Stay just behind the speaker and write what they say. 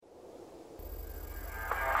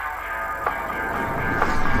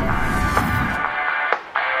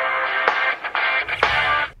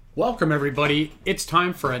Welcome, everybody. It's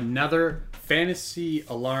time for another Fantasy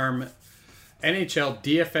Alarm NHL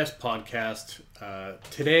DFS podcast.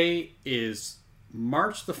 Today is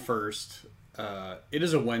March the 1st. It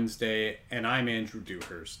is a Wednesday, and I'm Andrew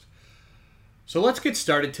Dewhurst. So let's get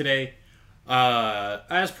started today.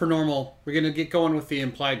 As per normal, we're going to get going with the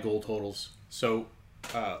implied goal totals. So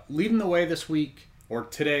leading the way this week, or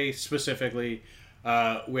today specifically,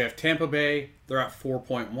 we have Tampa Bay. They're at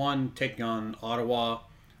 4.1, taking on Ottawa.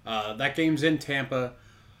 That game's in Tampa.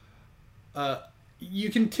 You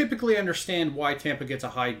can typically understand why Tampa gets a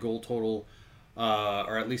high goal total,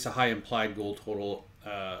 or at least a high implied goal total.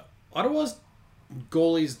 Ottawa's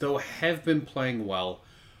goalies, though, have been playing well.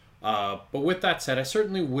 But with that said, I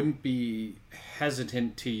certainly wouldn't be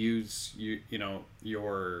hesitant to use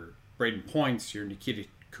your Braden Points, your Nikita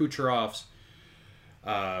Kucherovs,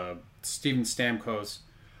 Steven Stamkos.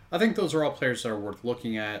 I think those are all players that are worth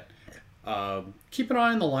looking at. Keep an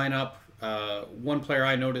eye on the lineup. One player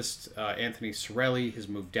I noticed, Anthony Cirelli, has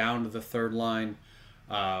moved down to the third line.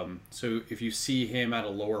 So if you see him at a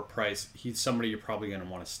lower price, he's somebody you're probably going to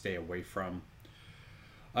want to stay away from.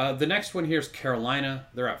 The next one here is Carolina.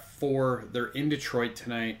 They're at 4. They're in Detroit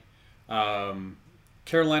tonight.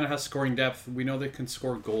 Carolina has scoring depth. We know they can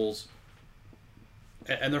score goals.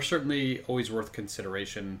 And they're certainly always worth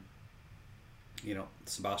consideration. You know,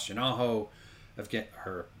 Sebastian Aho,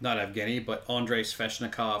 not Evgeny, but Andrei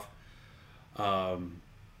Svechnikov,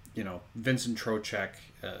 Vincent Trocheck,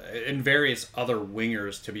 and various other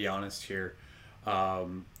wingers, to be honest here.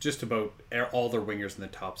 Just about all their wingers in the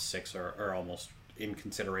top 6 are almost in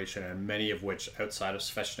consideration, and many of which, outside of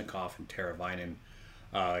Svechnikov and Teravainen,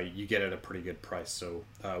 you get at a pretty good price. So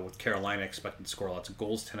with Carolina expected to score lots of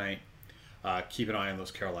goals tonight, keep an eye on those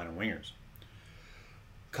Carolina wingers.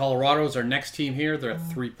 Colorado is our next team here. They're at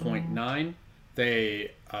 3.9.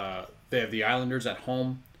 They have the Islanders at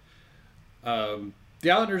home. The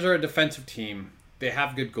Islanders are a defensive team. They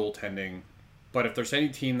have good goaltending. But if there's any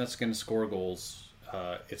team that's going to score goals,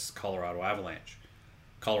 it's Colorado Avalanche.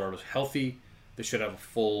 Colorado's healthy. They should have a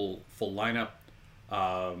full lineup.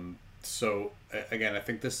 So, again, I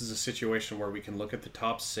think this is a situation where we can look at the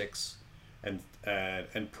top 6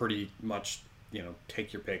 and pretty much,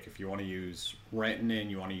 take your pick. If you want to use Rantanen,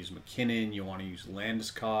 you want to use McKinnon, you want to use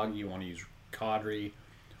Landeskog, you want to use Kadri,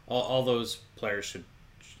 all those players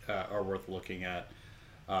are worth looking at,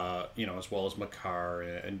 as well as Makar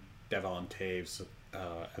and Devon Taves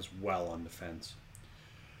as well on defense.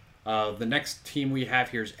 The next team we have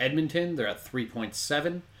here is Edmonton. They're at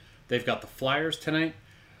 3.7. They've got the Flyers tonight.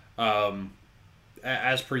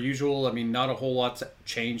 As per usual, I mean, not a whole lot's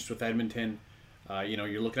changed with Edmonton.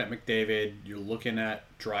 You're looking at McDavid, you're looking at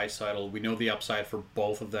Draisaitl. We know the upside for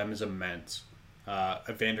both of them is immense.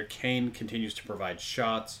 Evander Kane continues to provide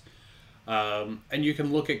shots. And you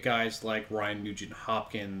can look at guys like Ryan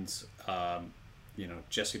Nugent-Hopkins,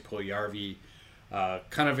 Jesse Puljujarvi,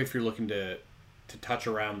 kind of if you're looking to touch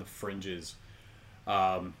around the fringes.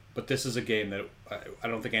 But this is a game that I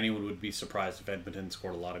don't think anyone would be surprised if Edmonton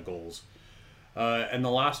scored a lot of goals. And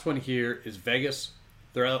the last one here is Vegas.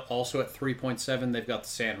 They're also at 3.7. They've got the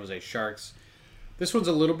San Jose Sharks. This one's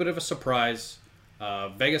a little bit of a surprise.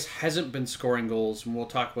 Vegas hasn't been scoring goals, and we'll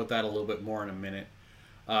talk about that a little bit more in a minute.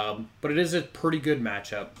 But it is a pretty good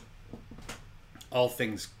matchup. All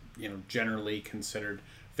things, generally considered.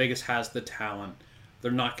 Vegas has the talent.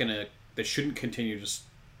 They shouldn't continue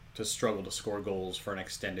to struggle to score goals for an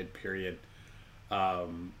extended period.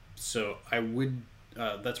 So I would,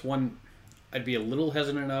 that's one I'd be a little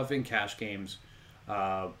hesitant of in cash games,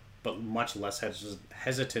 but much less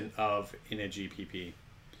hesitant of in a GPP.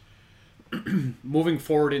 Moving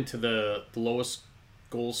forward into the lowest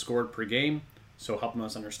goals scored per game, so helping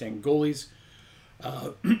us understand goalies.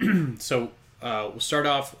 We'll start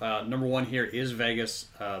off. Number 1 here is Vegas.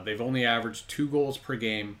 They've only averaged 2 goals per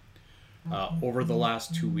game over the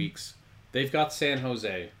last 2 weeks. They've got San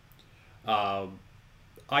Jose.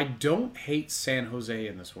 I don't hate San Jose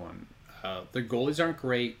in this one. Their goalies aren't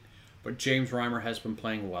great, but James Reimer has been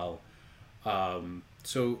playing well.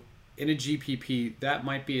 So in a GPP, that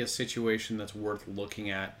might be a situation that's worth looking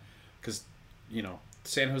at because,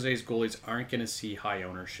 San Jose's goalies aren't going to see high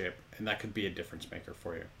ownership, and that could be a difference maker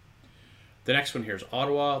for you. The next one here is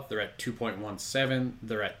Ottawa. They're at 2.17.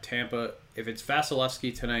 They're at Tampa. If it's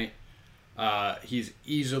Vasilevsky tonight, he's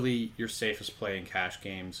easily your safest play in cash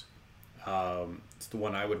games. It's the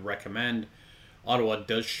one I would recommend. Ottawa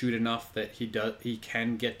does shoot enough that he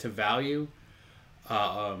can get to value.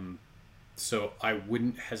 So I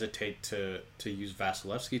wouldn't hesitate to use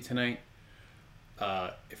Vasilevsky tonight.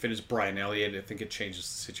 If it is Brian Elliott, I think it changes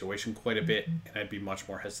the situation quite a bit, and I'd be much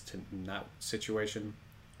more hesitant in that situation.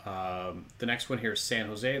 The next one here is San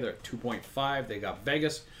Jose. They're at 2.5. They got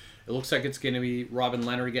Vegas. It looks like it's going to be Robin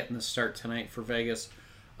Leonard getting the start tonight for Vegas.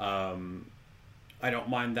 I don't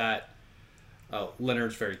mind that.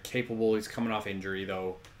 Leonard's very capable. He's coming off injury,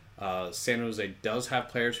 though. San Jose does have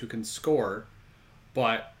players who can score,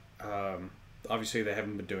 but obviously they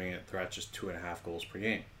haven't been doing it. They're at just 2.5 goals per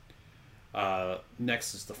game.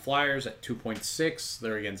 Next is the Flyers at 2.6.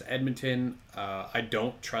 They're against Edmonton. I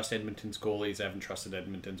don't trust Edmonton's goalies. I haven't trusted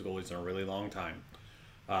Edmonton's goalies in a really long time.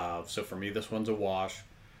 So for me, this one's a wash.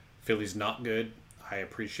 Philly's not good. I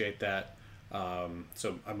appreciate that.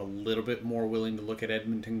 So I'm a little bit more willing to look at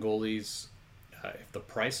Edmonton goalies if the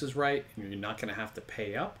price is right and you're not going to have to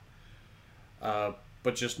pay up.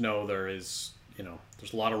 But just know there's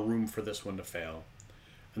a lot of room for this one to fail.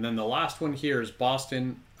 And then the last one here is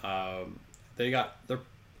Boston. Anaheim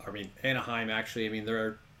actually.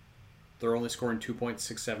 They're only scoring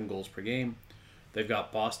 2.67 goals per game. They've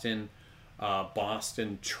got Boston.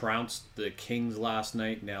 Boston trounced the Kings last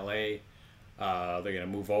night in LA. They're going to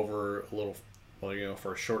move over a little,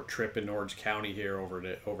 for a short trip in Orange County here over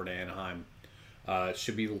to Anaheim. It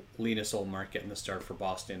should be Linus Ullmark getting the start for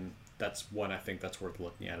Boston. That's one I think that's worth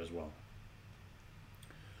looking at as well.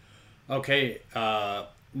 Okay,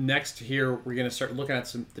 next here we're going to start looking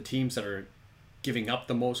at the teams that are giving up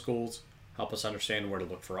the most goals. Help us understand where to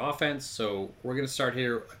look for offense. So we're going to start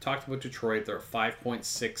here. I talked about Detroit. They're at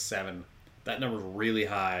 5.67. That number's really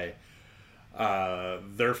high.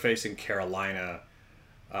 They're facing Carolina.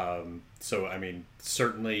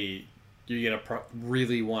 Certainly you're going to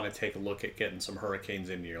really want to take a look at getting some Hurricanes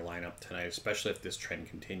into your lineup tonight, especially if this trend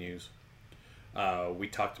continues. We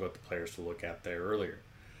talked about the players to look at there earlier.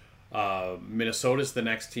 Minnesota's the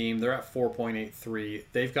next team. They're at 4.83.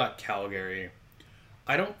 They've got Calgary.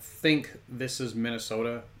 I don't think this is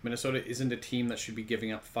Minnesota. Minnesota isn't a team that should be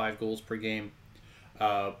giving up 5 goals per game,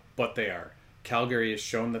 but they are. Calgary has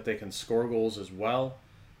shown that they can score goals as well,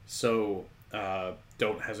 so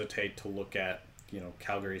don't hesitate to look at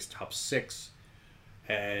Calgary's top 6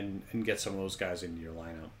 and get some of those guys into your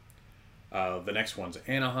lineup. The next one's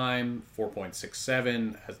Anaheim,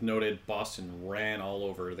 4.67. As noted, Boston ran all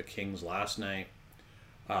over the Kings last night.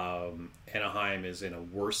 Anaheim is in a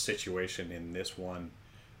worse situation in this one.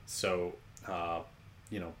 So, for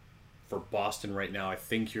Boston right now, I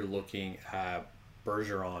think you're looking at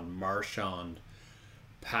Bergeron, Marchand,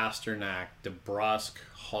 Pasternak, DeBrusk,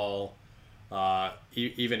 Hall,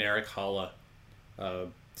 even Eric Haula.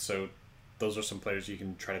 So those are some players you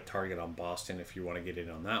can try to target on Boston if you want to get in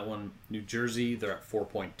on that one. New Jersey, they're at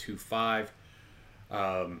 4.25.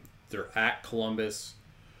 They're at Columbus.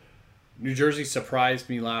 New Jersey surprised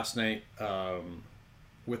me last night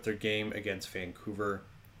with their game against Vancouver.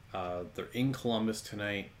 They're in Columbus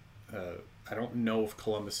tonight. I don't know if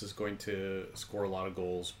Columbus is going to score a lot of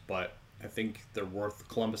goals, but I think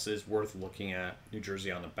Columbus is worth looking at. New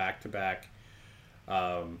Jersey on the back-to-back.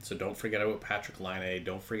 So don't forget about Patrick Laine.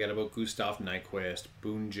 Don't forget about Gustav Nyquist,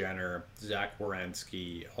 Boone Jenner, Zach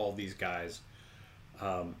Werenski, all these guys.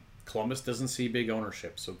 Columbus doesn't see big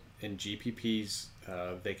ownership, so in GPPs,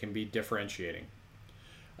 they can be differentiating.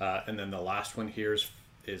 And then the last one here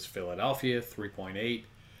is Philadelphia, 3.8.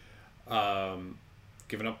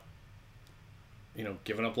 Giving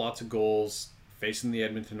up lots of goals, facing the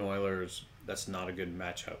Edmonton Oilers. That's not a good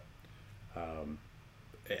matchup.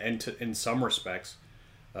 In some respects,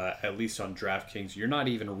 at least on DraftKings, you're not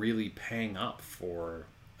even really paying up for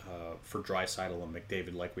Draisaitl and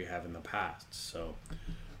McDavid like we have in the past. So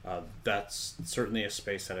that's certainly a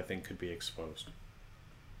space that I think could be exposed.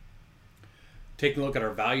 Taking a look at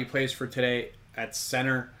our value plays for today at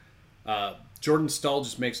center, Jordan Staal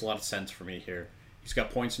just makes a lot of sense for me here. He's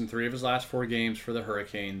got points in 3 of his last 4 games for the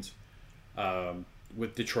Hurricanes.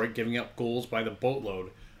 With Detroit giving up goals by the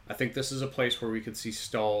boatload, I think this is a place where we could see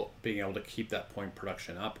Staal being able to keep that point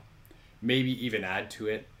production up, maybe even add to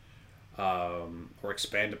it, or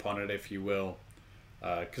expand upon it, if you will.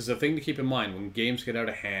 Because the thing to keep in mind, when games get out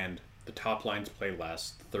of hand, the top lines play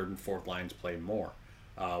less, the third and fourth lines play more,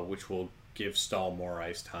 which will give Staal more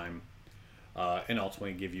ice time and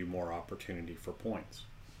ultimately give you more opportunity for points.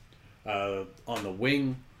 On the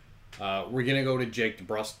wing, we're going to go to Jake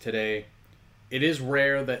DeBrusk today. It is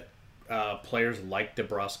rare that players like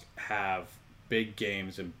DeBrusk have big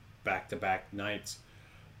games and back-to-back nights.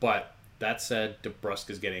 But that said, DeBrusk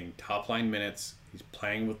is getting top-line minutes. He's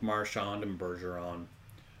playing with Marchand and Bergeron.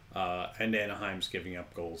 And Anaheim's giving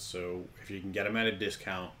up goals. So if you can get him at a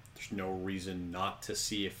discount, there's no reason not to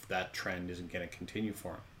see if that trend isn't going to continue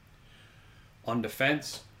for him. On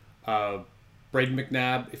defense, Braden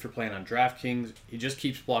McNabb, if you're playing on DraftKings, he just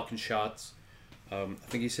keeps blocking shots. I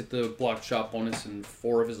think he's hit the block shot bonus in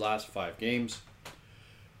 4 of his last 5 games.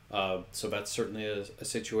 So that's certainly a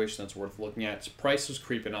situation that's worth looking at. His price is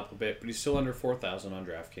creeping up a bit, but he's still under 4,000 on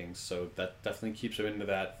DraftKings, so that definitely keeps him into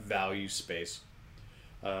that value space.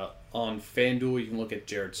 On FanDuel, you can look at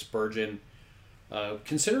Jared Spurgeon.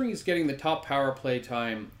 Considering he's getting the top power play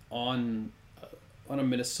time on a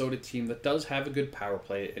Minnesota team that does have a good power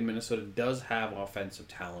play, and Minnesota does have offensive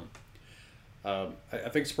talent, I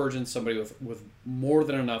think Spurgeon's somebody with more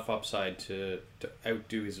than enough upside to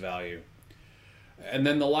outdo his value. And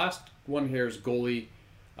then the last one here is goalie.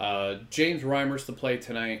 James Reimer's the play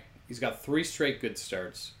tonight. He's got 3 straight good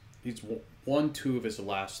starts. He's won 2 of his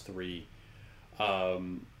last 3.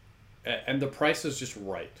 And the price is just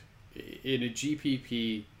right. In a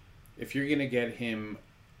GPP, if you're going to get him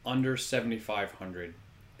under 7,500,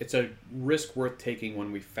 it's a risk worth taking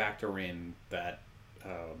when we factor in that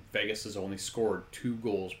Vegas has only scored 2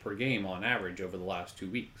 goals per game on average over the last 2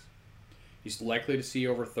 weeks. He's likely to see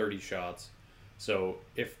over 30 shots. So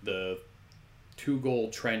if the 2-goal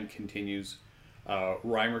trend continues,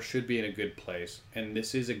 Reimer should be in a good place. And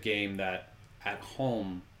this is a game that, at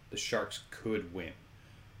home, the Sharks could win.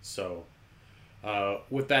 So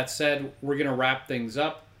with that said, we're going to wrap things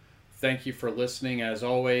up. Thank you for listening, as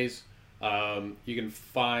always. You can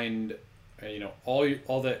find all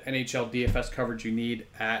the NHL DFS coverage you need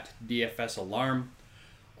at DFS Alarm.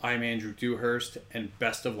 I'm Andrew Dewhurst, and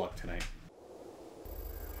best of luck tonight.